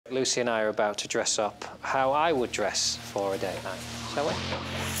Lucy and I are about to dress up how I would dress for a date night, shall we?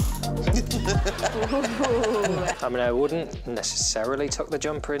 I mean, I wouldn't necessarily tuck the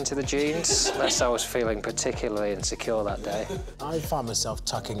jumper into the jeans unless I was feeling particularly insecure that day. I find myself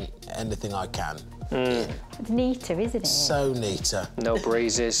tucking anything I can. It's neater, isn't it? So neater. No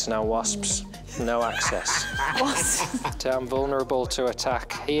breezes, no wasps, no access. So I'm vulnerable to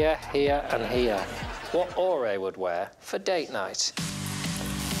attack here, here and here. What Ore would wear for date night.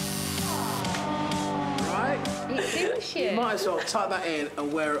 Right? It suits you. You might as well tuck that in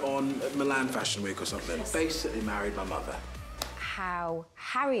and wear it on Milan Fashion Week or something. Basically married my mother. How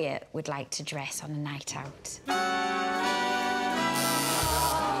Harriet would like to dress on a night out.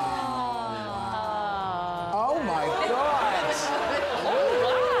 Oh my God!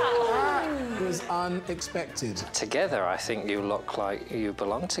 That was unexpected. Together, I think you look like you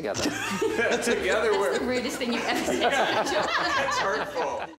belong together. Together we're... The rudest thing you've ever said. That's hurtful.